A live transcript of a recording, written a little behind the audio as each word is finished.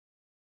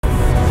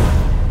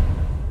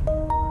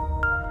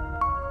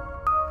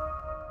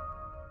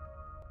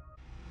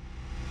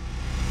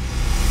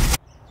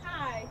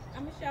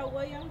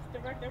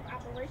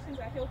operations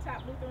at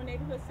Hilltop Lutheran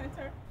Neighborhood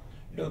Center?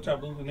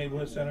 Hilltop Lutheran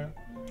Neighborhood Center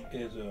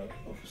is a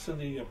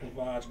facility that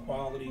provides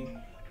quality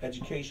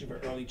education for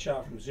early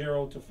child from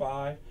 0 to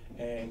 5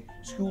 and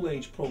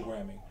school-age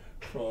programming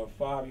for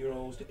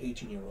 5-year-olds to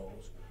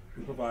 18-year-olds.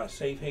 We provide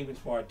safe havens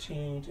for our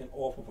teens and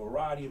offer a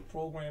variety of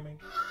programming.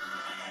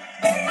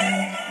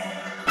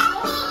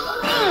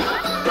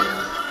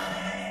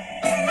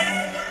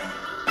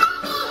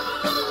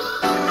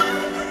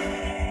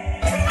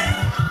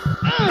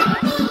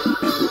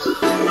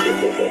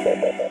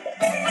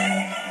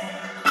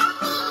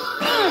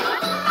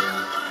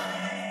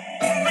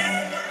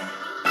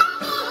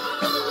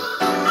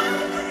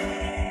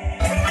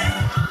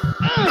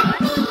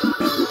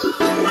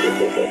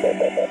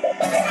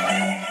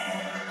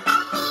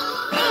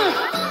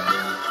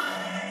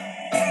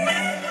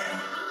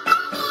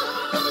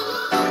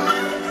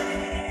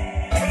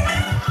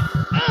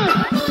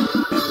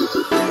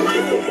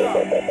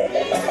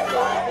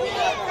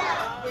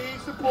 We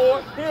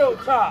support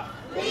Hilltop.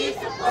 We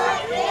support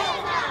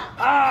Hilltop.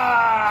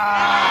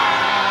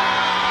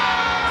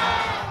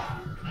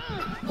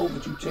 Hope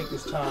that you take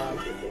this time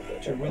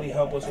to really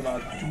help us in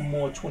our Do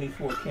More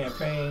 24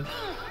 campaign.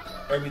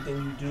 Everything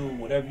you do,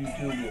 whatever you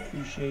do, we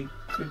appreciate.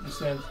 50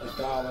 cents,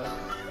 $1,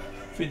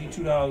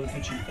 $52 will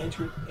get you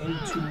entered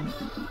into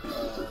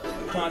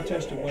the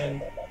contest to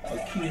win a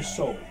Kia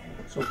Soul.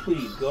 So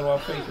please go to our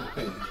Facebook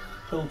page,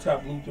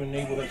 Hilltop Lutheran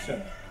Neighborhood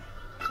Center,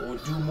 or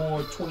Do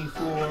More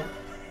 24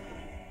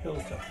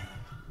 Hilltop.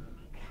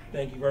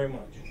 Thank you very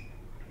much.